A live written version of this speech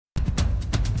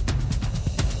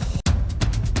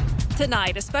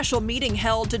Tonight, a special meeting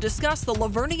held to discuss the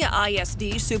Lavernia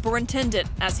ISD superintendent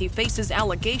as he faces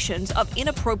allegations of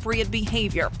inappropriate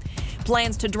behavior.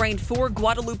 Plans to drain 4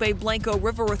 Guadalupe Blanco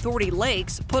River Authority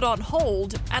lakes put on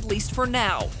hold, at least for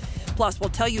now. Plus,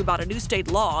 we'll tell you about a new state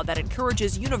law that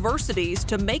encourages universities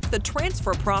to make the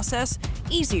transfer process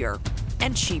easier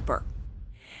and cheaper.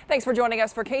 Thanks for joining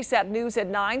us for KSAT News at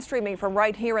 9, streaming from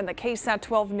right here in the KSAT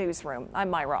 12 newsroom. I'm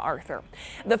Myra Arthur.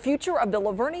 The future of the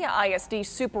Lavernia ISD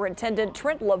Superintendent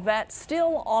Trent Levette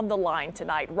still on the line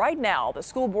tonight. Right now, the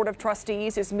School Board of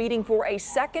Trustees is meeting for a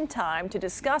second time to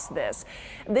discuss this.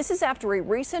 This is after a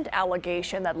recent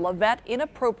allegation that Levette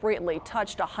inappropriately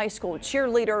touched a high school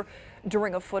cheerleader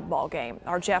during a football game.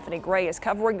 Our Japhanie Gray is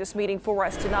covering this meeting for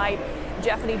us tonight.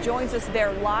 Japhanie joins us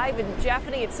there live. And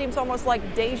Japhanie, it seems almost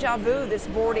like deja vu. This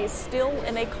board is still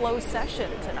in a closed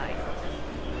session tonight.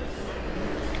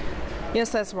 Yes,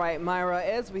 that's right, Myra.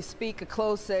 As we speak, a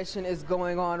closed session is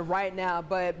going on right now.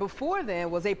 But before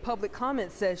then was a public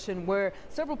comment session where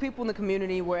several people in the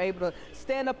community were able to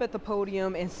stand up at the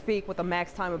podium and speak with a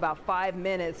max time of about 5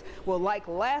 minutes. Well, like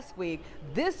last week,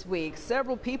 this week,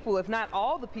 several people, if not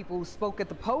all the people who spoke at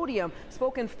the podium,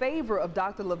 spoke in favor of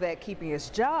Dr. Levette keeping his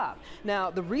job.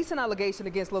 Now, the recent allegation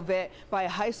against Levette by a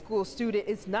high school student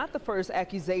is not the first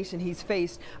accusation he's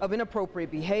faced of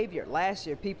inappropriate behavior. Last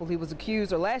year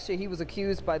he was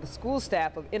accused by the school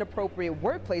staff of inappropriate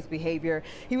workplace behavior.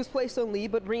 He was placed on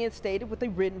leave but reinstated with a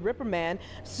written reprimand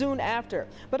soon after.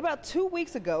 But about 2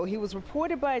 weeks ago, he was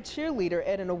reported by a cheerleader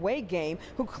at an away game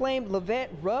who claimed Levette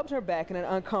rubbed her back in an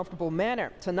uncomfortable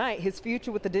manner. Tonight, his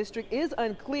future with the district is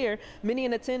unclear. Many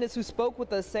in attendance who spoke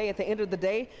with us say at the end of the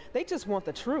day, they just want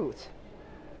the truth.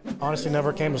 Honestly,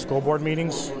 never came to school board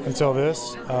meetings until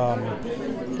this,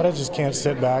 but I just can't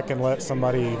sit back and let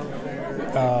somebody's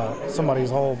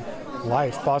whole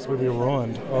life possibly be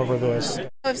ruined over this.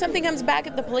 If something comes back,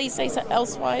 if the police say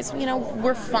elsewise,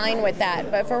 we're fine with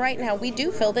that. But for right now, we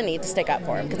do feel the need to stick up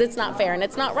for him because it's not fair and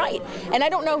it's not right. And I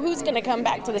don't know who's going to come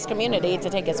back to this community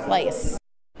to take his place.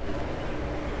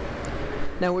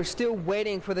 Now, we're still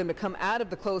waiting for them to come out of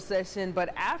the closed session,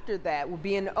 but after that will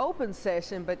be an open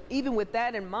session. But even with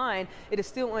that in mind, it is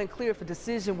still unclear if a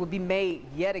decision will be made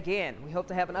yet again. We hope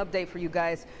to have an update for you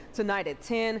guys tonight at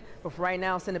 10. But for right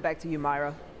now, I'll send it back to you,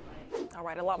 Myra. All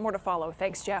right, a lot more to follow.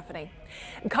 Thanks, Japhanie.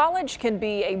 College can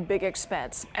be a big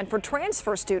expense, and for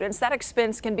transfer students, that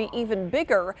expense can be even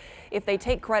bigger if they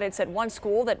take credits at one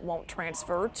school that won't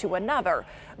transfer to another.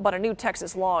 But a new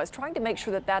Texas law is trying to make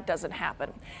sure that that doesn't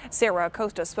happen. Sarah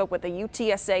Acosta spoke with the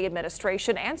UTSA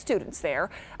administration and students there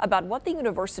about what the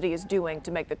university is doing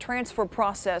to make the transfer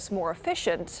process more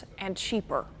efficient and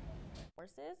cheaper.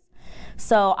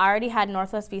 So I already had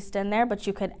Northwest Vista in there, but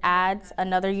you could add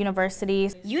another university.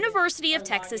 University of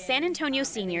Texas San Antonio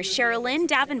senior Sherilyn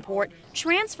Davenport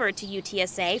transferred to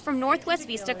UTSA from Northwest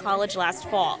Vista College last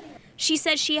fall. She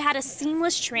said she had a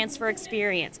seamless transfer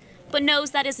experience, but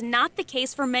knows that is not the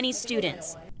case for many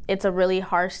students. It's a really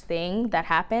harsh thing that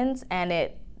happens, and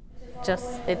it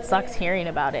sucks hearing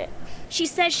about it. She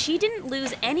says she didn't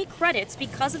lose any credits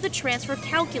because of the transfer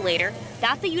calculator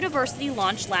that the university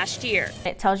launched last year.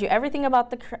 It tells you everything about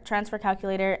the transfer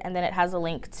calculator, and then it has a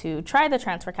link to try the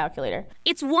transfer calculator.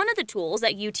 It's one of the tools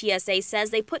that UTSA says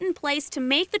they put in place to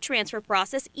make the transfer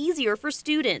process easier for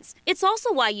students. It's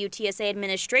also why UTSA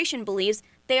administration believes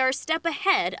they are a step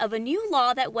ahead of a new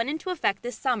law that went into effect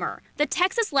this summer. The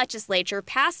Texas legislature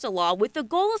passed a law with the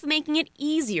goal of making it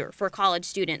easier for college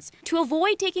students to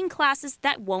avoid taking classes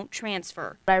that won't transfer.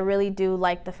 I really do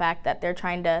like the fact that they're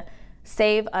trying to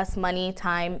save us money,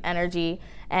 time, energy,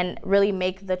 and really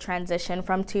make the transition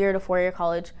from 2-year to 4-year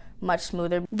college much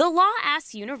smoother. The law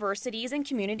asks universities and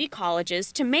community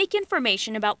colleges to make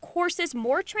information about courses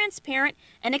more transparent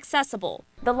and accessible.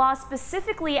 The law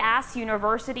specifically asks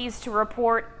universities to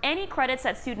report any credits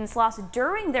that students lost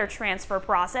during their transfer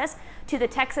process to the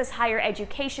Texas Higher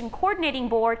Education Coordinating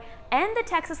Board and the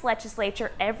Texas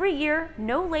legislature every year,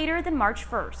 no later than March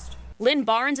 1st. Lynn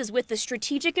Barnes is with the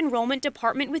Strategic Enrollment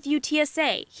Department with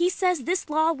UTSA. He says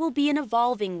this law will be an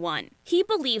evolving one. He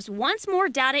believes once more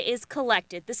data is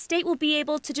collected, the state will be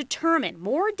able to determine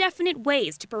more definite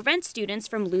ways to prevent students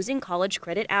from losing college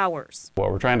credit hours.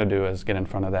 What we're trying to do is get in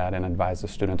front of that and advise the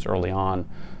students early on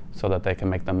so that they can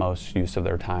make the most use of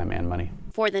their time and money.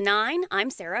 For the 9, I'm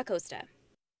Sarah Acosta.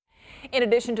 In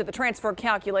addition to the transfer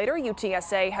calculator,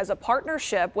 UTSA has a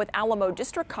partnership with Alamo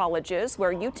District Colleges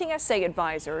where UTSA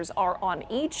advisors are on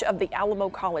each of the Alamo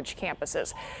College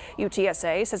campuses.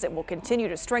 UTSA says it will continue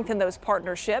to strengthen those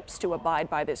partnerships to abide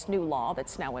by this new law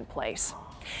that's now in place.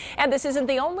 And this isn't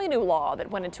the only new law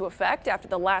that went into effect after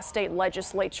the last state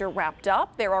legislature wrapped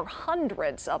up. There are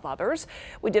hundreds of others.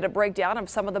 We did a breakdown of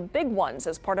some of the big ones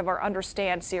as part of our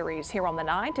Understand series here on the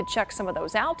 9. To check some of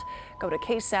those out, go to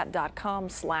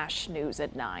ksat.com/news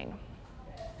at 9.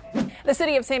 The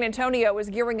city of San Antonio is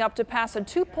gearing up to pass a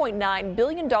 $2.9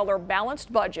 billion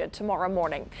balanced budget tomorrow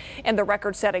morning. In the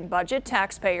record-setting budget,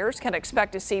 taxpayers can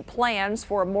expect to see plans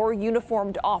for more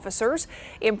uniformed officers,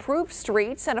 improved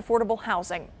streets, and affordable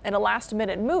housing. In a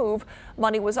last-minute move,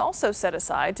 money was also set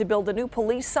aside to build a new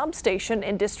police substation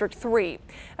in District 3.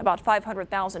 About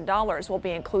 $500,000 will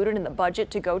be included in the budget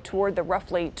to go toward the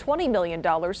roughly $20 million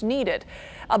needed.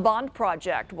 A bond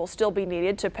project will still be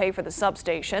needed to pay for the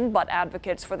substation, but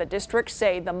advocates for the district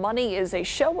say the money is a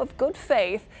show of good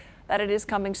faith that it is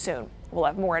coming soon. We'll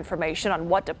have more information on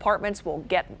what departments will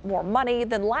get more money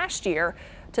than last year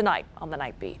tonight on the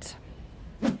Night Beat.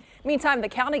 Meantime, the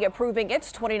county approving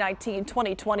its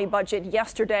 2019-2020 budget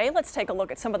yesterday. Let's take a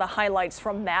look at some of the highlights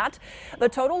from that. The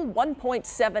total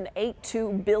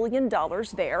 $1.782 billion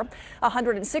there.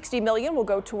 $160 million will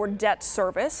go toward debt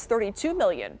service, $32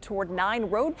 million toward 9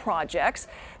 road projects.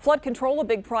 Flood control a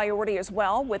big priority as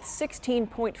well, with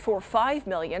 $16.45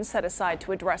 million set aside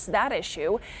to address that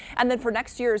issue. And then for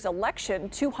next year's election,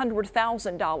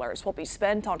 $200,000 will be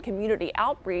spent on community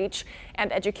outreach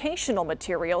and educational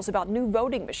materials about new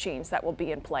voting machines that will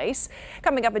be in place.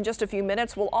 Coming up in just a few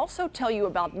minutes, we'll also tell you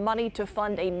about money to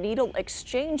fund a needle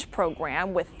exchange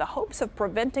program with the hopes of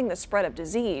preventing the spread of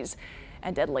disease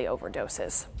and deadly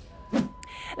overdoses.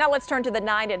 Now let's turn to the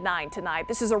 9 at 9 tonight.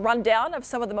 This is a rundown of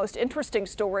some of the most interesting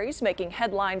stories making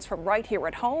headlines from right here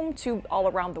at home to all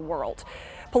around the world.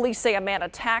 Police say a man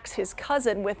attacks his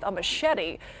cousin with a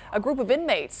machete. A group of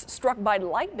inmates struck by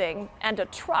lightning, and a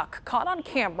truck caught on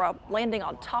camera landing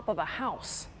on top of a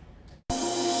house.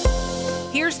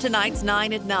 Here's tonight's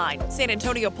 9 at 9. San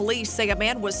Antonio police say a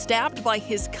man was stabbed by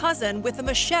his cousin with a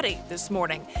machete this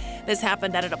morning. This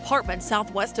happened at an apartment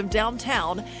southwest of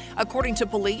downtown. According to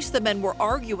police, the men were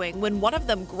arguing when one of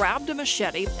them grabbed a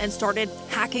machete and started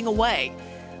hacking away.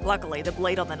 Luckily, the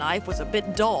blade on the knife was a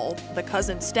bit dull. The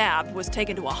cousin stabbed was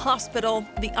taken to a hospital.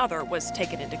 The other was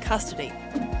taken into custody.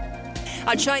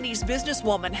 A Chinese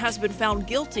businesswoman has been found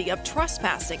guilty of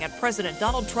trespassing at President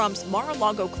Donald Trump's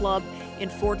Mar-a-Lago club in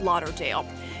Fort Lauderdale.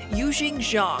 Yujing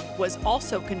Zhang was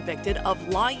also convicted of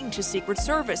lying to Secret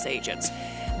Service agents.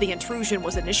 The intrusion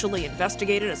was initially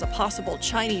investigated as a possible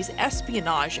Chinese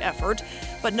espionage effort,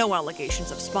 but no allegations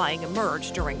of spying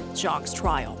emerged during Zhang's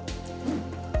trial.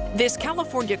 This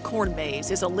California corn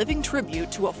maze is a living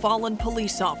tribute to a fallen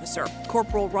police officer.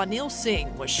 Corporal Ranil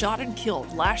Singh was shot and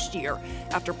killed last year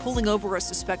after pulling over a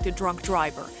suspected drunk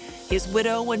driver. His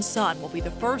widow and son will be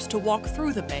the first to walk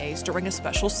through the maze during a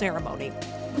special ceremony.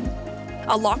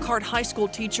 A Lockhart High School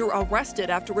teacher arrested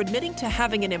after admitting to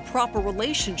having an improper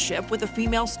relationship with a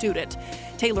female student.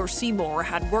 Taylor Seymour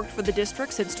had worked for the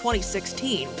district since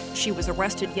 2016. She was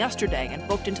arrested yesterday and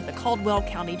booked into the Caldwell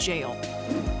County Jail.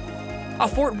 A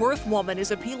Fort Worth woman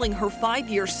is appealing her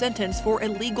 5-year sentence for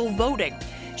illegal voting.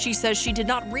 She says she did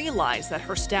not realize that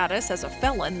her status as a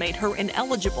felon made her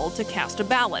ineligible to cast a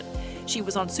ballot. She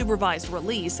was on supervised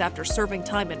release after serving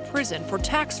time in prison for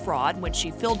tax fraud when she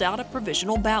filled out a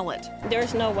provisional ballot.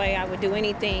 There's no way I would do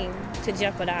anything to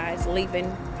jeopardize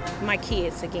leaving my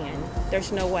kids again.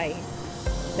 There's no way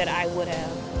that I would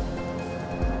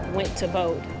have went to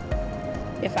vote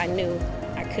if I knew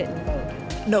I couldn't vote.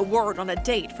 No word on a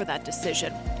date for that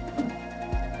decision.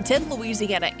 10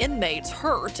 Louisiana inmates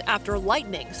hurt after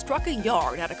lightning struck a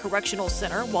yard at a correctional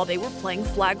center while they were playing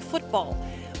flag football.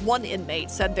 One inmate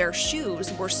said their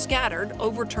shoes were scattered,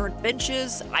 overturned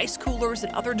benches, ice coolers,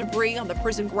 and other debris on the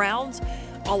prison grounds,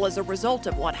 all as a result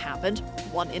of what happened.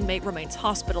 One inmate remains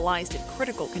hospitalized in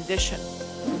critical condition.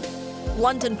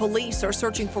 London police are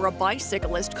searching for a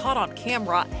bicyclist caught on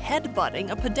camera headbutting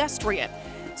a pedestrian.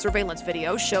 Surveillance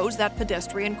video shows that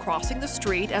pedestrian crossing the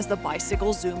street as the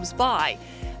bicycle zooms by.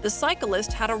 The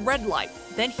cyclist had a red light.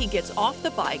 Then he gets off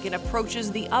the bike and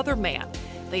approaches the other man.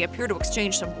 They appear to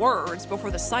exchange some words before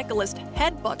the cyclist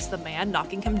headbutts the man,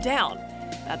 knocking him down.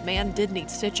 That man did need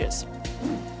stitches.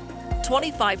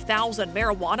 25,000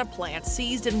 marijuana plants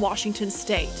seized in Washington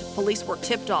state. Police were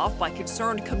tipped off by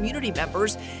concerned community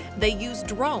members. They used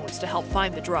drones to help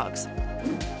find the drugs.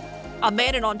 A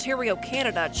man in Ontario,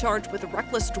 Canada, charged with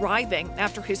reckless driving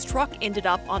after his truck ended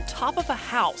up on top of a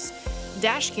house.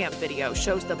 Dashcam video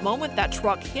shows the moment that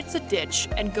truck hits a ditch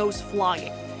and goes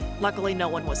flying. Luckily, no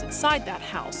one was inside that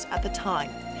house at the time.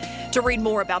 To read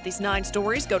more about these 9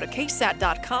 stories, go to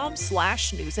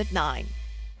ksat.com/news at 9.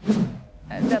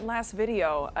 That last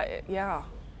video, yeah.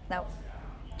 No.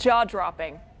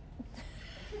 Jaw-dropping.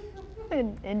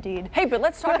 Indeed. Hey, but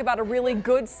let's talk about a really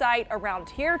good sight around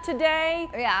here today.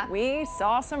 Yeah. We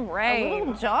saw some rain. A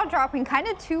little jaw-dropping, kind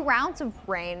of 2 rounds of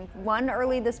rain. One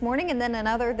early this morning and then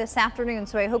another this afternoon.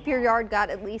 So I hope your yard got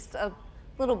at least a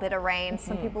little bit of rain.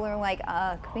 Some people are like,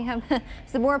 can we have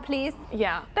some more, please?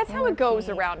 Yeah, that's how it goes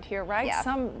around here, right? Yeah.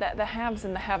 The haves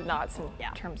and the have-nots in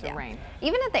terms of rain.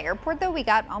 Even at the airport, though, we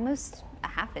got almost a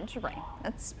 ½ inch of rain.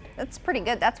 That's pretty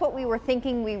good. That's what we were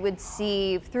thinking we would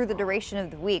see through the duration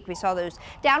of the week. We saw those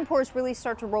downpours really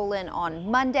start to roll in on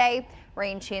Monday.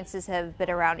 Rain chances have been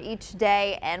around each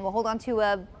day, and we'll hold on to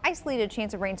a isolated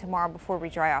chance of rain tomorrow before we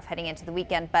dry off heading into the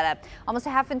weekend. But almost a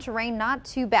 ½ inch of rain, not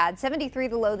too bad. 73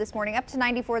 the low this morning, up to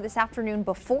 94 this afternoon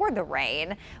before the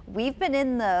rain. We've been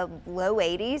in the low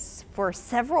 80s for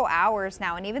several hours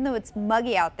now, and even though it's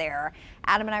muggy out there,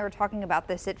 Adam and I were talking about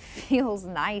this, it feels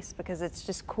nice because it's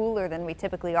just cooler than we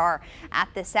typically are at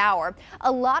this hour.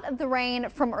 A lot of the rain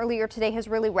from earlier today has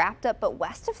really wrapped up, but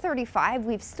west of 35,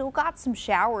 we've still got some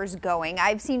showers going.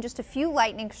 I've seen just a few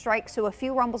lightning strikes, so a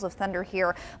few rumbles of thunder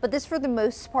here, but this for the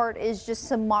most part is just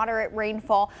some moderate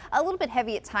rainfall, a little bit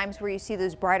heavy at times where you see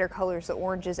those brighter colors, the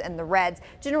oranges and the reds,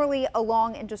 generally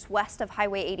along and just west of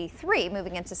Highway 83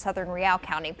 moving into southern Real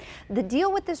County. The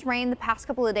deal with this rain the past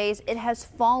couple of days, it has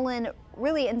fallen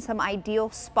really in some ideal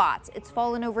spots. It's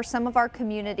fallen over some of our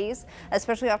communities,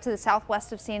 especially off to the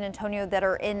southwest of San Antonio, that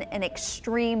are in an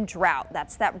extreme drought.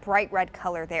 That's that bright red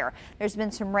color there. There's been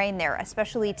some rain there,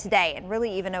 especially today, and really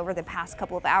even over the past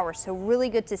couple of hours. So really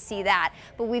good to see that.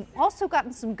 But we've also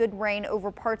gotten some good rain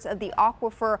over parts of the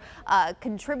aquifer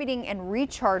contributing and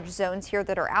recharge zones here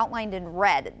that are outlined in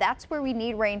red. That's where we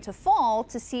need rain to fall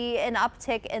to see an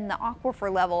uptick in the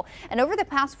aquifer level. And over the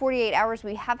past 48 hours,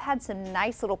 we have had some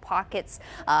nice little pockets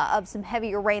of some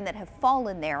heavier rain that have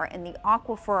fallen there, and the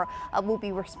aquifer will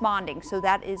be responding. So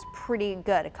that is pretty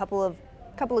good. A couple of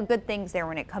good things there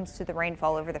when it comes to the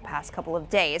rainfall over the past couple of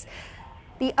days.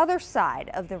 The other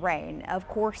side of the rain, of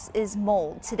course, is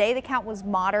mold. Today the count was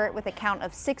moderate with a count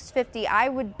of 650. I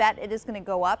would bet it is going to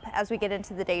go up as we get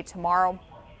into the day tomorrow.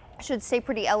 Should stay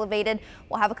pretty elevated.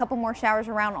 We'll have a couple more showers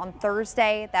around on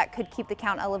Thursday. That could keep the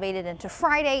count elevated into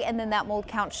Friday, and then that mold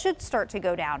count should start to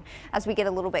go down as we get a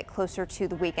little bit closer to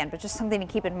the weekend. But just something to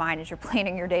keep in mind as you're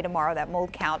planning your day tomorrow, that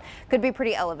mold count could be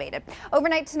pretty elevated.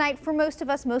 Overnight tonight for most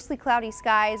of us, mostly cloudy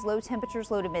skies, low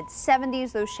temperatures, low to mid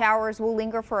 70s. Those showers will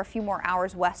linger for a few more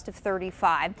hours west of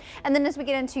 35. And then as we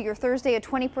get into your Thursday, a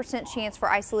 20% chance for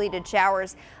isolated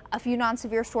showers. A few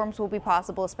non-severe storms will be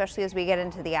possible, especially as we get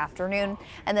into the afternoon.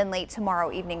 And then late tomorrow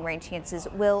evening, rain chances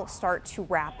will start to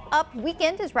wrap up.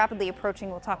 Weekend is rapidly approaching.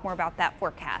 We'll talk more about that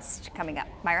forecast coming up.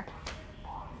 Myra?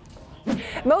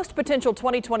 Most potential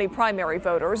 2020 primary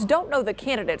voters don't know the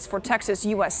candidates for Texas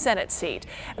U.S. Senate seat.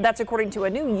 That's according to a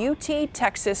new UT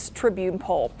Texas Tribune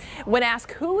poll. When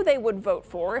asked who they would vote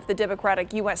for if the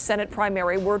Democratic U.S. Senate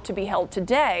primary were to be held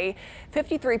today,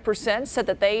 53% said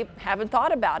that they haven't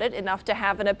thought about it enough to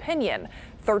have an opinion.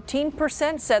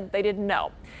 13% said they didn't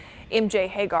know. MJ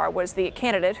Hagar was the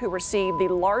candidate who received the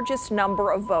largest number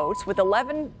of votes, with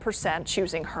 11%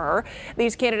 choosing her.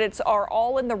 These candidates are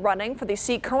all in the running for the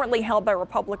seat currently held by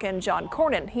Republican John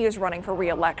Cornyn. He is running for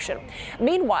re-election.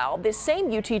 Meanwhile, this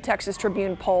same UT Texas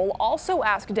Tribune poll also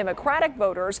asked Democratic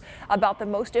voters about the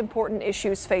most important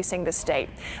issues facing the state.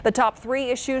 The top 3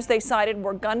 issues they cited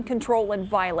were gun control and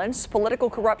violence, political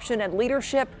corruption and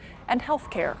leadership, and health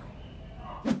care.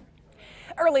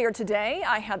 Earlier today,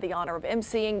 I had the honor of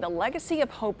emceeing the Legacy of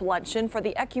Hope Luncheon for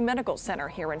the Ecumenical Center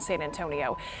here in San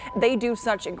Antonio. They do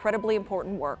such incredibly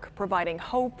important work, providing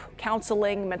hope,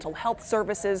 counseling, mental health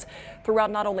services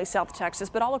throughout not only South Texas,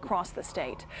 but all across the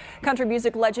state. Country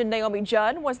music legend Naomi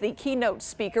Judd was the keynote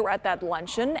speaker at that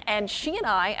luncheon, and she and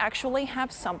I actually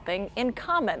have something in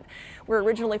common. We're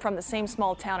originally from the same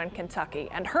small town in Kentucky,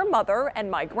 and her mother and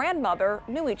my grandmother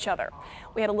knew each other.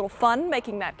 We had a little fun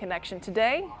making that connection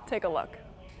today. Take a look.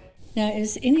 Now,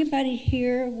 is anybody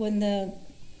here when the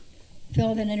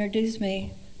fellow that introduced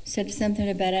me said something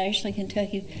about Ashley,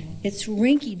 Kentucky? It's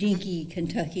rinky-dinky,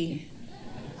 Kentucky.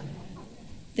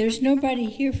 There's nobody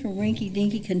here from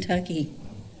rinky-dinky, Kentucky.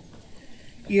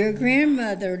 Your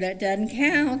grandmother, that doesn't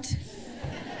count.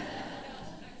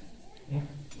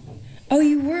 Oh,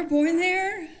 you were born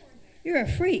there? You're a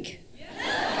freak.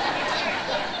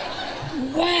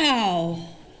 Wow.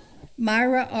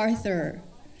 Myra Arthur.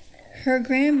 her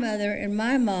grandmother and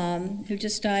my mom, who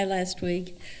just died last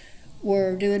week,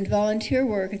 were doing volunteer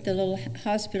work at the little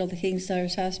hospital, the King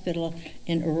Stars Hospital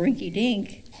in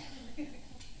Rinky-Dink,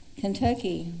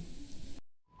 Kentucky.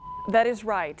 That is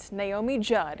right. Naomi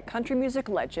Judd, country music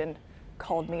legend,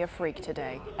 called me a freak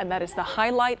today. And that is the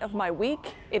highlight of my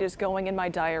week. It is going in my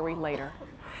diary later.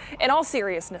 In all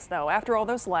seriousness, though, after all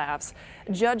those laughs,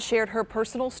 Judd shared her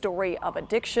personal story of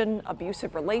addiction,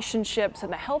 abusive relationships,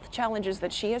 and the health challenges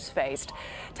that she has faced,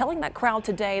 telling that crowd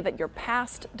today that your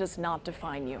past does not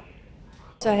define you.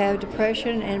 I have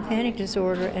depression and panic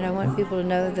disorder, and I want people to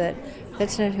know that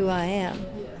that's not who I am.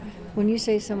 When you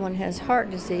say someone has heart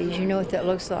disease, you know what that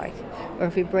looks like. Or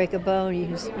if you break a bone, you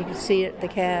can see it, the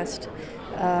cast.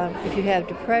 If you have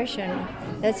depression,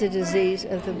 that's a disease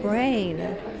of the brain.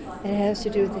 It has to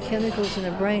do with the chemicals in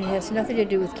the brain. It has nothing to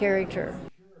do with character.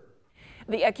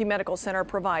 The Ecumenical Center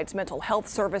provides mental health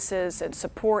services and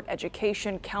support,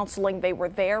 education, counseling. They were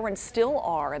there and still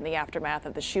are in the aftermath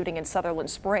of the shooting in Sutherland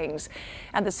Springs.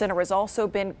 And the center has also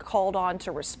been called on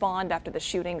to respond after the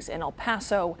shootings in El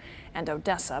Paso and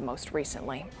Odessa most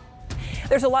recently.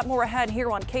 There's a lot more ahead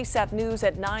here on KSAT News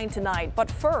at 9 tonight.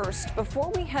 But first,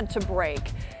 before we head to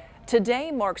break,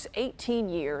 today marks 18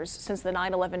 years since the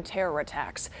 9/11 terror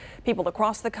attacks. People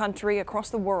across the country, across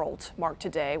the world, mark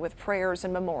today with prayers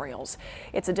and memorials.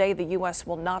 It's a day the U.S.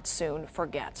 will not soon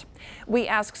forget. We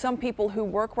ask some people who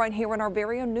work right here in our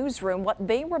very own newsroom what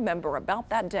they remember about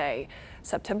that day,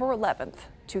 September 11th,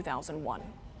 2001.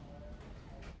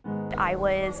 I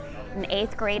was in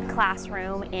 8th grade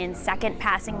classroom in second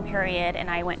passing period, and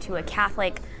I went to a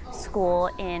Catholic school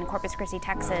in Corpus Christi,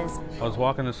 Texas. I was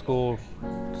walking to school,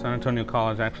 San Antonio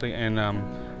College actually, and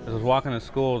as I was walking to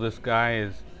school, this guy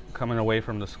is coming away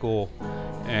from the school,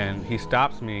 and he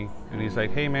stops me, and he's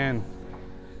like, "Hey man,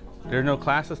 there are no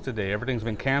classes today. Everything's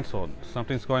been canceled.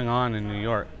 Something's going on in New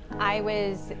York." I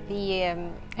was the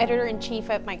editor-in-chief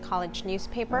of my college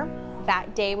newspaper.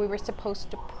 That day we were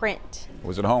supposed to print. I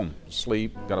was at home,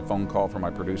 asleep, got a phone call from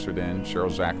my producer then, Cheryl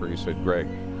Zachary, said, "Greg,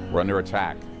 we're under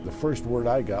attack." The first word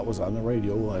I got was on the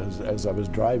radio as I was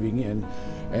driving in,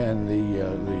 and the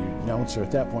announcer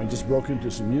at that point just broke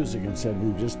into some music and said,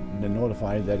 "We've just been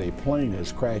notified that a plane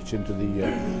has crashed into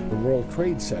the World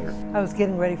Trade Center." I was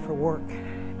getting ready for work,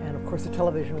 and of course the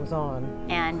television was on.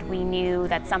 And we knew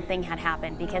that something had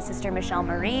happened because Sister Michelle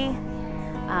Marie,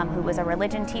 who was a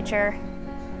religion teacher,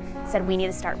 said we need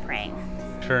to start praying.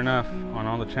 Sure enough, on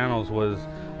all the channels was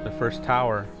the first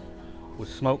tower with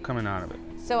smoke coming out of it.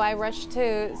 So I rushed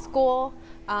to school.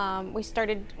 We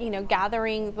started,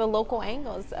 gathering the local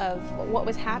angles of what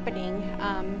was happening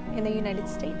in the United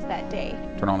States that day.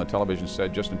 Turn on the television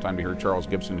set just in time to hear Charles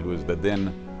Gibson, who is the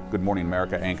then Good Morning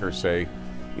America anchor, say,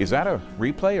 "Is that a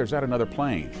replay or is that another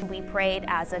plane?" We prayed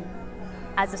as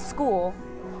a school,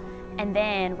 and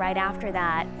then right after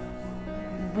that,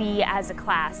 we as a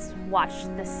class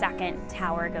watched the second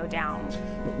tower go down.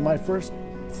 My first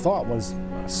thought was,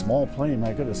 a small plane,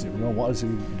 my goodness, what is he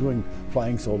doing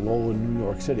flying so low in New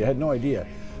York City? I had no idea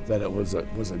that it was a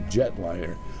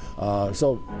jetliner.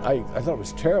 So I thought it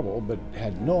was terrible, but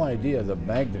had no idea the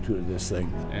magnitude of this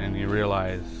thing. And you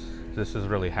realize this is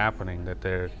really happening, that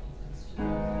this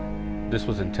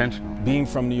was intentional. Being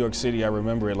from New York City, I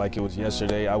remember it like it was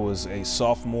yesterday. I was a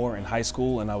sophomore in high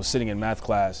school, and I was sitting in math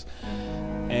class.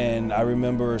 And I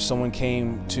remember someone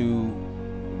came to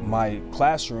my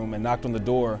classroom and knocked on the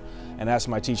door and asked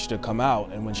my teacher to come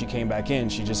out. And when she came back in,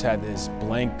 she just had this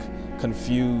blank,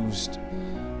 confused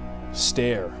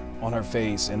stare on her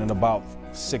face. And then about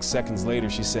 6 seconds later,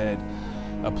 she said,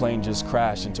 "A plane just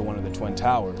crashed into one of the Twin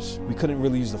Towers." We couldn't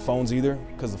really use the phones either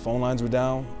because the phone lines were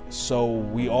down. So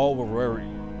we all were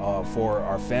worried for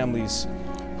our families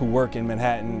who work in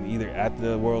Manhattan, either at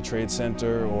the World Trade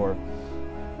Center or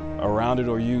around it,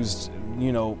 or used,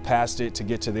 past it to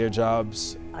get to their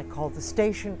jobs. I called the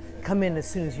station, come in as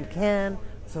soon as you can,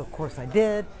 so of course I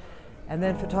did. And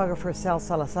then photographer Sal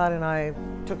Salazar and I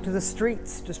took to the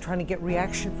streets, just trying to get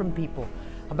reaction from people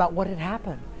about what had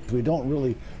happened. We don't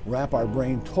really wrap our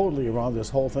brain totally around this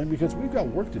whole thing because we've got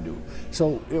work to do.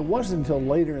 So it wasn't until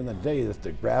later in the day that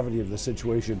the gravity of the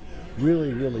situation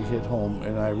really, really hit home,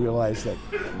 and I realized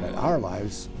that our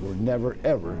lives were never,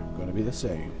 ever going to be the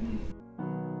same.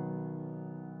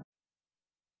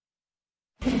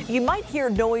 You might hear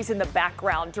noise in the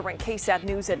background during KSAT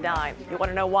News at 9. You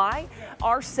want to know why?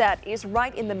 Our set is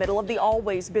right in the middle of the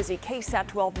always busy KSAT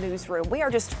 12 newsroom. We are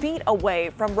just feet away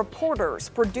from reporters,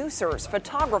 producers,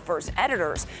 photographers,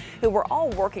 editors who are all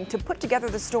working to put together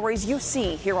the stories you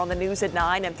see here on the News at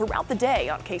 9 and throughout the day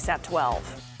on KSAT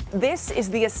 12. This is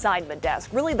the assignment desk,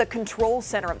 really the control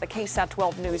center of the KSAT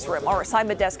 12 newsroom. Our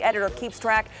assignment desk editor keeps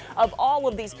track of all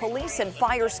of these police and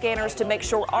fire scanners to make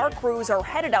sure our crews are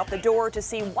headed out the door to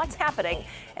see what's happening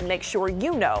and make sure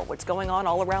you know what's going on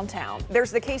all around town. There's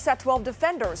the KSAT 12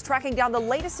 defenders tracking down the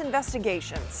latest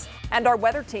investigations. And our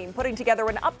weather team putting together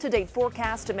an up-to-date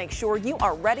forecast to make sure you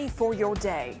are ready for your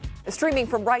day. Streaming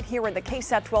from right here in the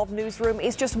KSAT 12 newsroom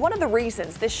is just one of the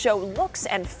reasons this show looks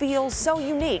and feels so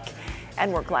unique.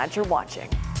 And we're glad you're watching.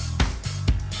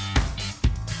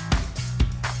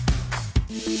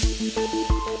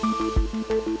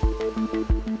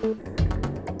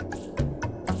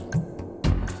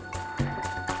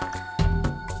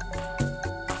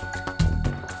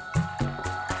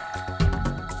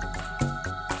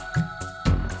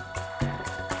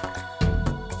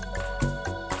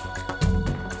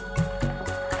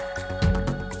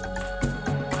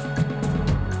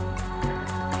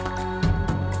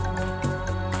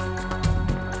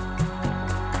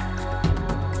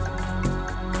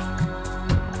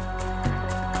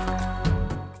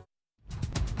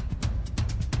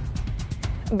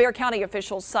 Bexar County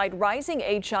officials cite rising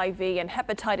HIV and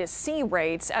hepatitis C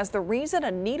rates as the reason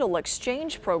a needle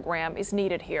exchange program is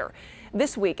needed here.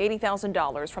 This week,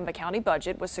 $80,000 from the county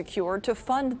budget was secured to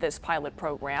fund this pilot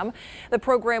program. The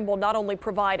program will not only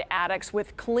provide addicts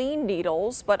with clean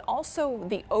needles, but also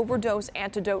the overdose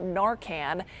antidote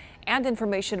Narcan and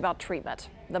information about treatment.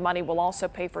 The money will also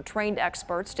pay for trained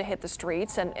experts to hit the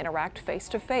streets and interact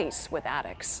face-to-face with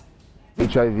addicts.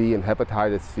 HIV and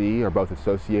hepatitis C are both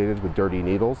associated with dirty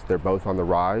needles. They're both on the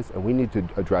rise, and we need to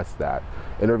address that.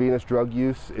 Intravenous drug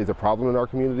use is a problem in our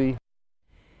community.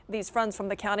 These funds from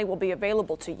the county will be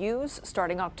available to use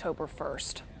starting October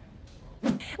 1st.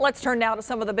 Let's turn now to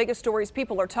some of the biggest stories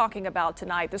people are talking about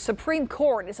tonight. The Supreme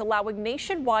Court is allowing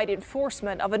nationwide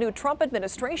enforcement of a new Trump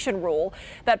administration rule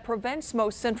that prevents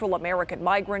most Central American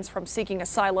migrants from seeking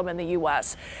asylum in the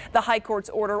U.S. The High Court's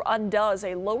order undoes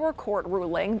a lower court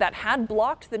ruling that had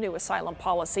blocked the new asylum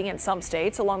policy in some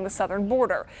states along the southern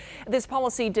border. This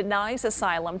policy denies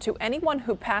asylum to anyone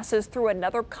who passes through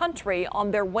another country on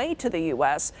their way to the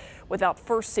U.S. without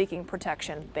first seeking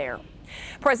protection there.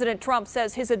 President Trump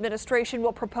says his administration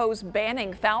will propose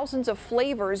banning thousands of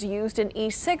flavors used in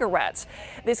e-cigarettes.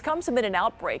 This comes amid an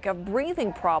outbreak of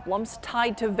breathing problems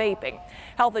tied to vaping.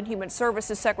 Health and Human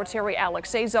Services Secretary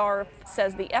Alex Azar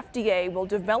says the FDA will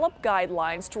develop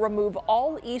guidelines to remove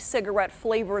all e-cigarette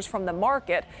flavors from the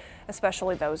market,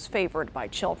 especially those favored by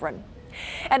children.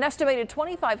 An estimated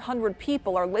 2,500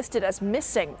 people are listed as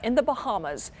missing in the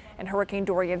Bahamas in Hurricane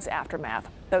Dorian's aftermath.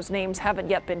 Those names haven't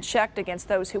yet been checked against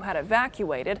those who had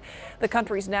evacuated. The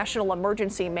country's National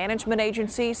Emergency Management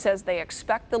Agency says they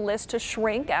expect the list to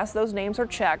shrink as those names are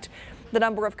checked. The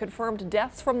number of confirmed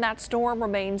deaths from that storm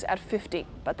remains at 50,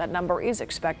 but that number is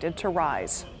expected to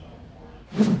rise.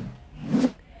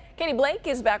 Katie Blake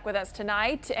is back with us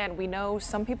tonight, and we know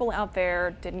some people out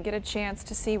there didn't get a chance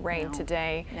to see rain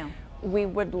today. No. We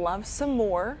would love some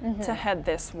more to head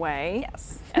this way.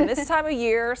 Yes. And this time of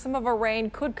year, some of our rain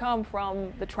could come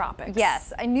from the tropics.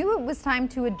 Yes, I knew it was time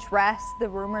to address the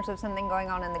rumors of something going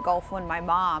on in the Gulf when my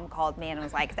mom called me and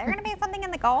was like, is there going to be something in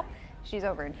the Gulf? She's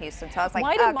over in Houston, so I was like,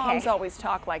 why do moms always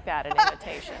talk like that in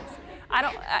invitations? I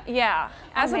don't,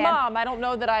 as a mom, I don't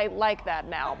know that I like that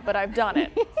now, but I've done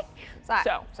it.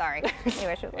 Sorry.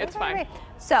 Anyway, it's fine.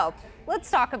 So,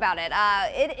 let's talk about it.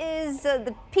 It is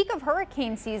the peak of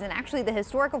hurricane season. Actually, the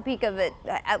historical peak of it,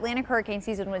 Atlantic hurricane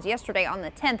season, was yesterday on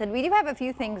the 10th, and we do have a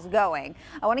few things going.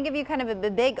 I want to give you kind of a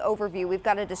big overview. We've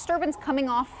got a disturbance coming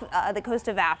off the coast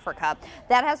of Africa.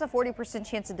 That has a 40%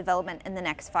 chance of development in the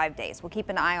next 5 days. We'll keep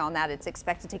an eye on that. It's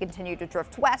expected to continue to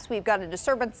drift west. We've got a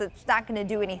disturbance that's not going to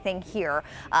do anything here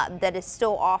that is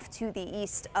still off to the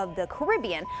east of the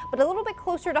Caribbean, but a little bit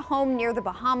closer to home near the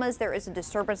Bahamas. There is a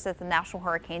disturbance that the National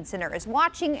Hurricane Center is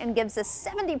watching and gives a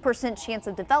 70% chance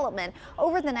of development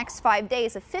over the next 5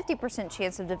 days, a 50%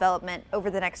 chance of development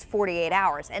over the next 48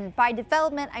 hours. And by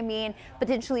development, I mean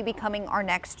potentially becoming our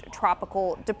next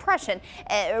tropical depression.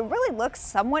 It really looks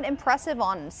somewhat impressive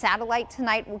on satellite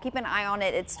tonight. We'll keep an eye on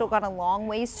it. It's still got a long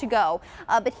ways to go.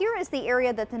 But here is the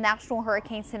area that the National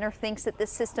Hurricane Center thinks that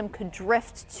this system could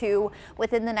drift to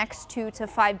within the next 2 to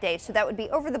 5 days. So that would be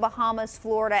over the Bahamas,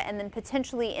 Florida, and then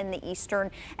potentially in the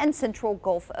eastern and central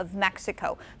Gulf of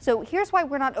Mexico. So here's why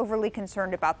we're not overly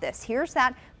concerned about this. Here's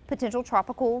that potential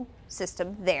tropical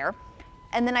system there.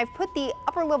 And then I've put the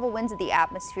upper level winds of the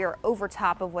atmosphere over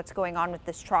top of what's going on with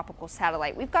this tropical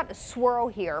satellite. We've got a swirl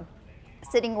here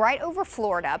sitting right over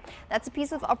Florida. That's a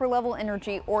piece of upper level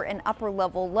energy or an upper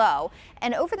level low.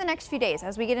 And over the next few days,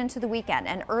 as we get into the weekend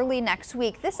and early next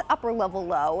week, this upper level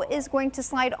low is going to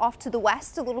slide off to the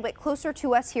west a little bit closer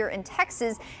to us here in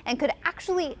Texas and could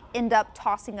actually end up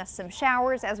tossing us some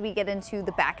showers as we get into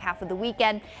the back half of the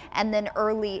weekend and then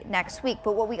early next week.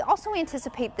 But what we also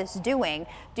anticipate this doing,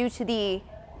 due to the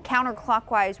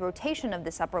counterclockwise rotation of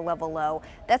this upper level low,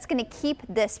 that's going to keep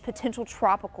this potential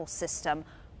tropical system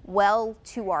well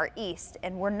to our east,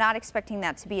 and we're not expecting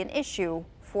that to be an issue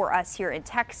for us here in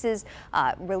Texas,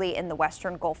 really in the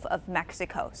western Gulf of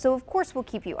Mexico. So of course we'll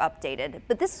keep you updated,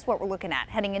 but this is what we're looking at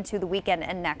heading into the weekend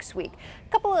and next week.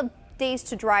 A couple of days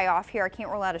to dry off here. I can't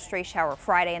rule out a stray shower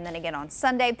Friday and then again on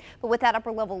Sunday, but with that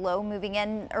upper level low moving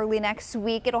in early next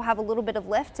week, it'll have a little bit of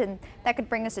lift, and that could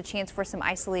bring us a chance for some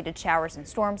isolated showers and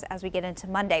storms as we get into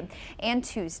Monday and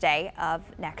Tuesday of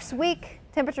next week.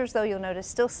 Temperatures, though, you'll notice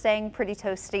still staying pretty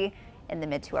toasty in the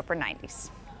mid to upper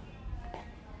 90s.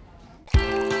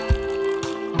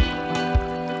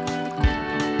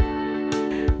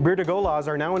 Beer-to-go laws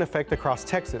are now in effect across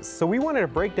Texas, so we wanted to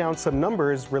break down some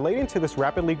numbers relating to this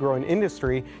rapidly growing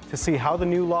industry to see how the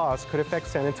new laws could affect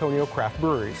San Antonio craft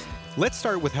breweries. Let's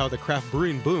start with how the craft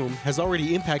brewing boom has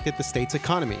already impacted the state's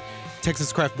economy.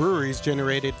 Texas craft breweries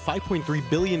generated $5.3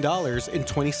 billion in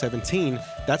 2017.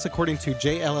 That's according to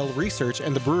JLL Research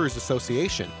and the Brewers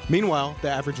Association. Meanwhile, the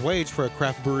average wage for a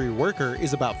craft brewery worker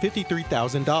is about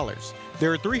 $53,000.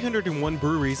 There are 301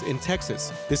 breweries in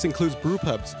Texas. This includes brew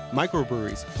pubs,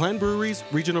 microbreweries, planned breweries,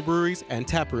 regional breweries, and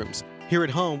tap rooms. Here at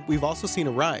home, we've also seen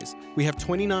a rise. We have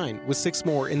 29, with 6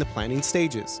 more in the planning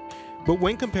stages. But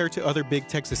when compared to other big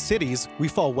Texas cities, we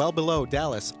fall well below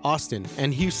Dallas, Austin,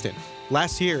 and Houston.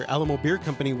 Last year, Alamo Beer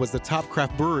Company was the top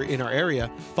craft brewer in our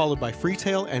area, followed by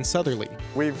Freetail and Southerly.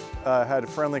 We've had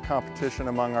friendly competition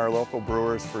among our local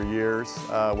brewers for years.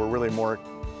 We're really more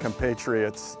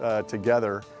compatriots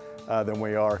together than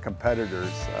we are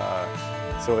competitors.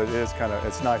 So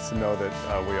it's nice to know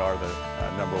that we are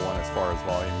the number one as far as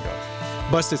volume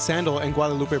goes. Busted Sandal and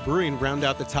Guadalupe Brewing round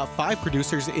out the top 5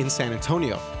 producers in San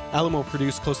Antonio. Alamo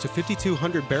produced close to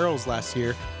 5,200 barrels last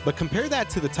year, but compare that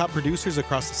to the top producers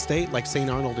across the state like St.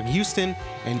 Arnold in Houston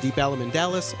and Deep Ellum in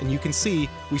Dallas, and you can see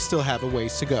we still have a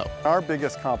ways to go. Our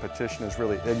biggest competition is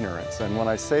really ignorance, and when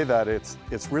I say that, it's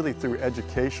really through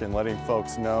education, letting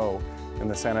folks know in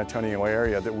the San Antonio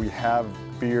area that we have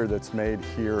beer that's made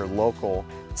here local.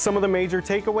 Some of the major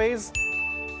takeaways: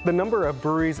 the number of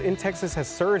breweries in Texas has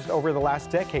surged over the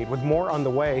last decade, with more on the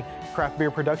way. Craft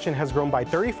beer production has grown by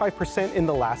 35% in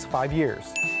the last 5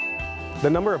 years. The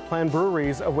number of planned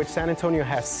breweries, of which San Antonio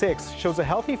has 6, shows a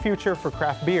healthy future for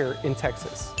craft beer in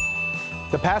Texas.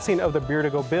 The passing of the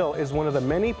Beer-to-Go bill is one of the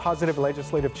many positive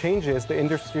legislative changes the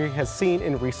industry has seen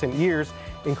in recent years,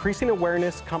 increasing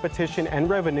awareness, competition, and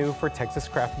revenue for Texas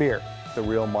craft beer. The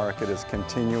real market is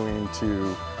continuing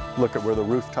to look at where the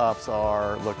rooftops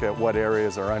are, look at what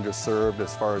areas are underserved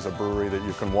as far as a brewery that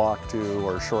you can walk to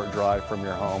or a short drive from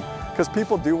your home, because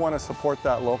people do want to support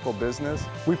that local business.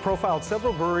 We've profiled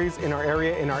several breweries in our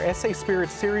area in our SA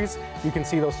Spirits series. You can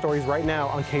see those stories right now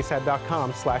on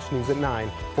KSAT.com/News at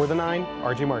 9. For the 9,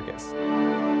 RJ Marcus.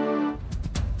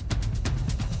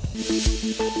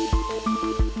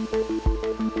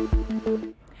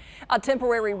 A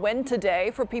temporary win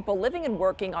today for people living and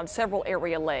working on several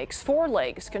area lakes. 4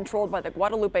 lakes controlled by the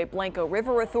Guadalupe Blanco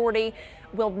River Authority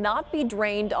will not be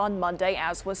drained on Monday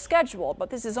as was scheduled, but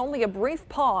this is only a brief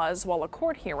pause while a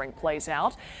court hearing plays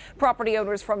out. Property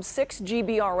owners from 6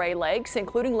 GBRA lakes,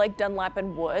 including Lake Dunlap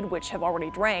and Wood, which have already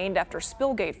drained after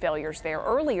spillgate failures there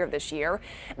earlier this year,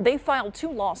 they filed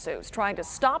 2 lawsuits trying to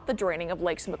stop the draining of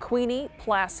Lakes McQueenie,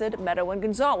 Placid, Meadow, and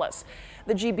Gonzales.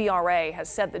 The GBRA has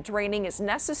said the draining is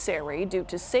necessary due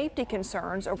to safety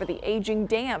concerns over the aging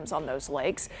dams on those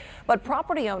lakes. But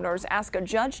property owners asked a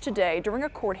judge today during a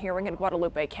court hearing in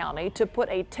Guadalupe County to put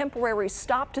a temporary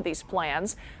stop to these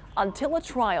plans until a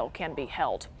trial can be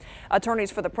held. Attorneys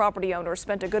for the property owners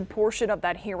spent a good portion of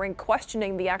that hearing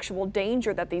questioning the actual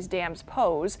danger that these dams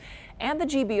pose and the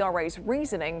GBRA's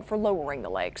reasoning for lowering the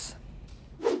lakes.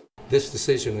 This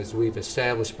decision, as we've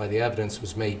established by the evidence,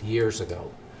 was made years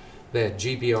ago. That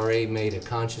GBRA made a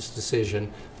conscious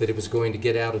decision that it was going to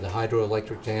get out of the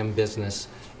hydroelectric dam business,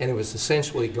 and it was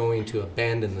essentially going to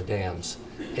abandon the dams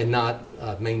and not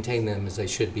maintain them as they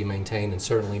should be maintained, and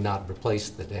certainly not replace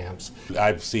the dams.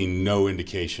 I've seen no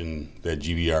indication that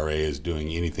GBRA is doing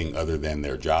anything other than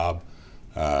their job.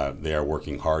 They are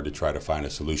working hard to try to find a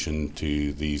solution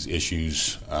to these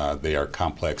issues. They are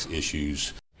complex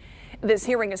issues. This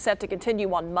hearing is set to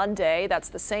continue on Monday. That's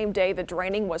the same day the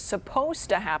draining was supposed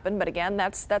to happen, but again,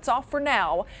 that's off for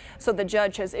now. So the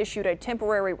judge has issued a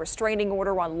temporary restraining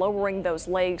order on lowering those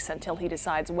lakes until he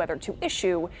decides whether to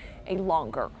issue a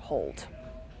longer hold.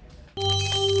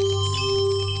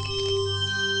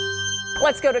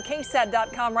 Let's go to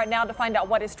KSAT.com right now to find out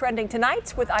what is trending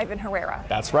tonight with Ivan Herrera.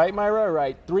 That's right, Myra.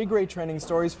 Right. 3 great trending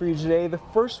stories for you today. The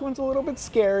first one's a little bit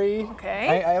scary.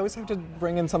 Okay. I always have to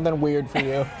bring in something weird for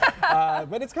you.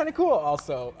 But it's kind of cool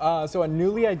also. So a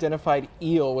newly identified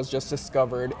eel was just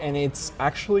discovered, and it's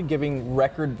actually giving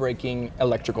record-breaking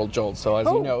electrical jolts. So as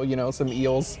you know, some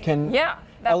eels can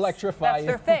electrify. That's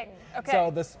their thing. Okay.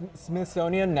 So the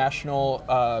Smithsonian National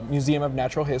Museum of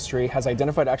Natural History has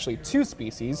identified actually 2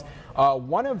 species.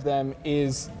 One of them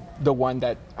is the one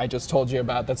that I just told you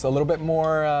about. That's a little bit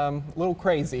more, a little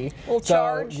crazy. A little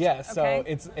charged. Yes.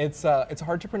 Okay. So it's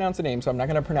hard to pronounce the name, so I'm not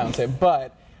going to pronounce it,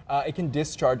 but. It can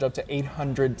discharge up to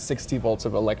 860 volts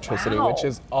of electricity, which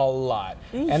is a lot.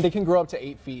 And they can grow up to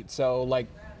 8 feet, so like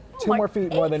 2 more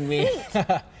feet more than me.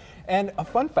 And a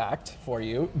fun fact for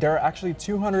you, there are actually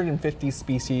 250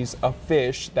 species of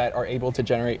fish that are able to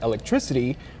generate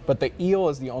electricity, but the eel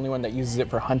is the only one that uses it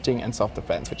for hunting and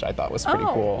self-defense, which I thought was pretty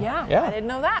cool. Yeah, I didn't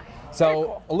know that.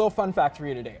 So a little fun fact for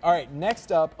you today. All right,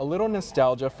 next up, a little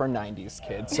nostalgia for 90s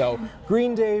kids. So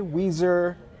Green Day,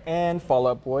 Weezer, and Fall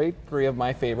Out Boy, 3 of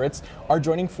my favorites, are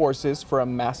joining forces for a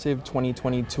massive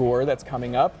 2020 tour that's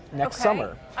coming up next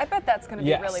summer. I bet that's going to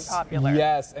be really popular.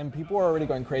 Yes, and people are already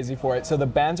going crazy for it. So the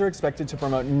bands are expected to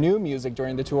promote new music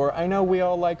during the tour. I know we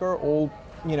all like our old,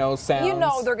 sounds. You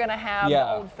know they're going to have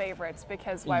old favorites,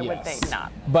 because why would they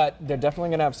not? But they're definitely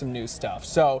going to have some new stuff.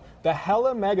 So the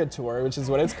Hella Mega Tour, which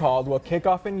is what it's called, will kick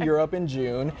off in Europe in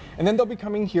June, and then they'll be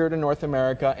coming here to North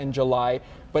America in July.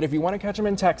 But if you want to catch them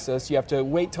in Texas, you have to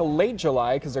wait till late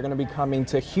July, because they're going to be coming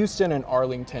to Houston and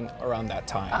Arlington around that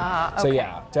time. So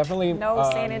yeah, definitely. No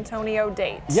San Antonio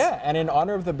dates. Yeah, and in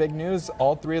honor of the big news,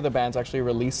 all 3 of the bands actually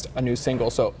released a new single.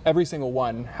 So every single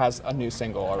one has a new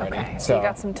single already. Okay, so you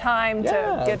got some time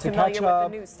to get familiar with the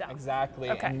new stuff. Exactly.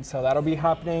 And so that'll be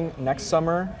happening next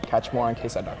summer. Catch more on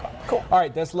KSAT.com. Cool. All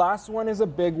right, this last one is a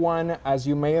big one. As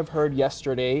you may have heard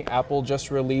yesterday, Apple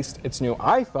just released its new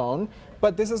iPhone.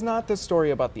 But this is not the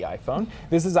story about the iPhone.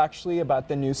 This is actually about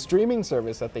the new streaming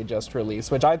service that they just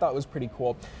released, which I thought was pretty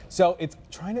cool. So it's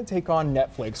trying to take on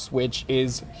Netflix, which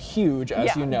is huge,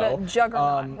 as you know. The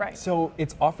juggernaut, right. So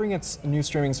it's offering its new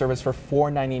streaming service for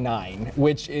 $4.99,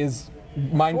 which is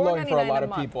mind-blowing for a lot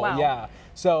of people. Wow. Yeah.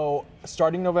 So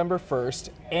starting November 1st,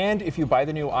 and if you buy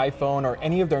the new iPhone or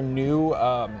any of their new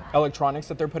electronics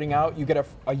that they're putting out, you get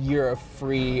a year of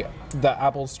free, the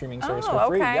Apple streaming service for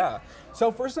free. Yeah. So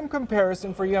for some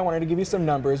comparison for you, I wanted to give you some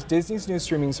numbers. Disney's new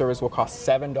streaming service will cost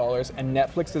 $7, and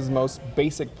Netflix's most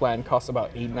basic plan costs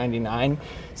about $8.99.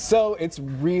 So it's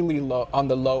really low on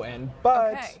the low end.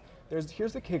 But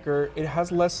here's the kicker: it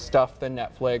has less stuff than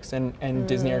Netflix and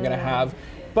Disney are going to have,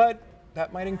 but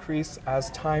that might increase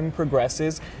as time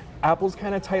progresses. Apple's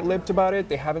kind of tight-lipped about it.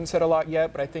 They haven't said a lot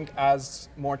yet, but I think as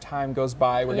more time goes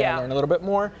by, we're going to learn a little bit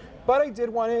more. But I did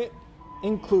want to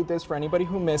include this for anybody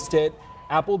who missed it.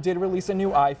 Apple did release a new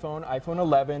iPhone, iPhone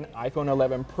 11, iPhone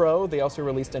 11 Pro. They also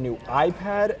released a new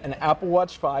iPad, an Apple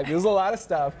Watch 5. There's a lot of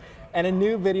stuff. And a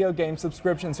new video game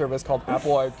subscription service called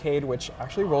Apple Arcade, which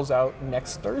actually rolls out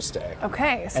next Thursday.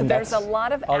 Okay, so there's a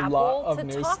lot of Apple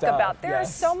to talk about. There are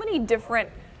so many different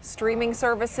streaming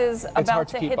services about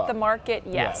to hit the market.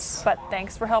 Yes, but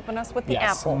thanks for helping us with the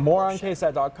Apple. More on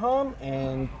KSAT.com,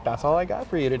 and that's all I got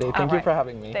for you today. Thank you for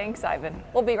having me. Thanks, Ivan.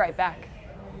 We'll be right back.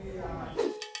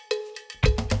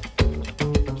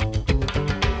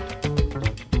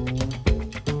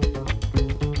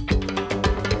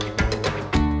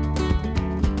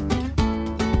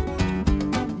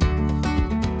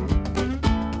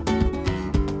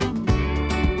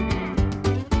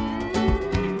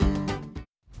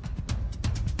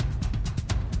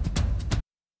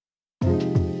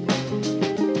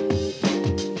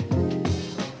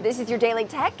 This is your daily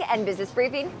tech and business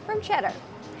briefing from Cheddar.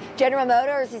 General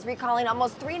Motors is recalling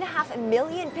almost 3.5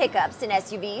 million pickups and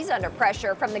SUVs under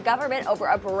pressure from the government over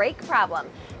a brake problem.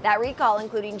 That recall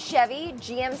including Chevy,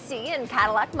 GMC, and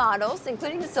Cadillac models,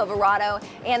 including the Silverado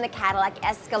and the Cadillac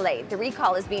Escalade. The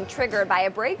recall is being triggered by a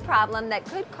brake problem that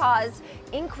could cause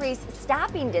increased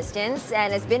stopping distance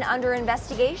and has been under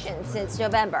investigation since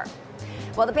November.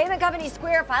 Well, the payment company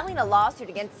Square filing a lawsuit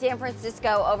against San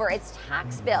Francisco over its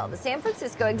tax bill. The San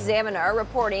Francisco Examiner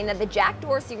reporting that the Jack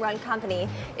Dorsey-run company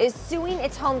is suing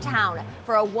its hometown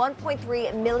for a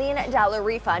 $1.3 million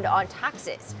refund on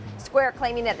taxes. Square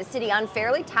claiming that the city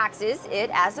unfairly taxes it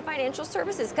as a financial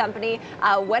services company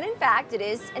when in fact it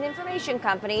is an information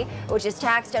company, which is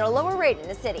taxed at a lower rate in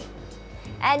the city.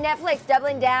 And Netflix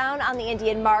doubling down on the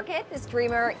Indian market. The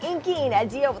streamer inking a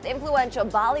deal with influential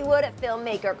Bollywood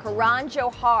filmmaker Karan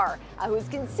Johar, who's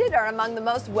considered among the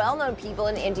most well-known people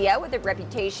in India with a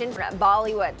reputation for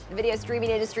Bollywood. The video streaming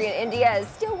industry in India is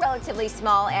still relatively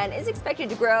small and is expected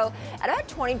to grow at about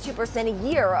 22% a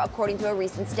year, according to a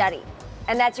recent study.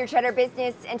 And that's your Cheddar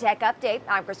Business and Tech Update.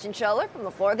 I'm Kristen Scholler from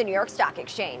the floor of the New York Stock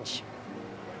Exchange.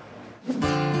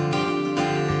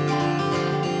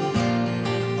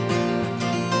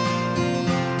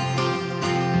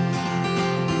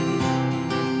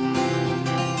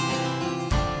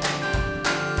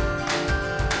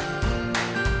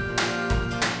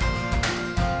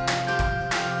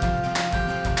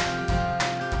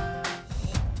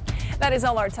 That is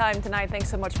all our time tonight. Thanks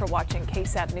so much for watching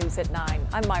KSAT News at 9.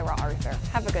 I'm Myra Arthur.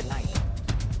 Have a good night.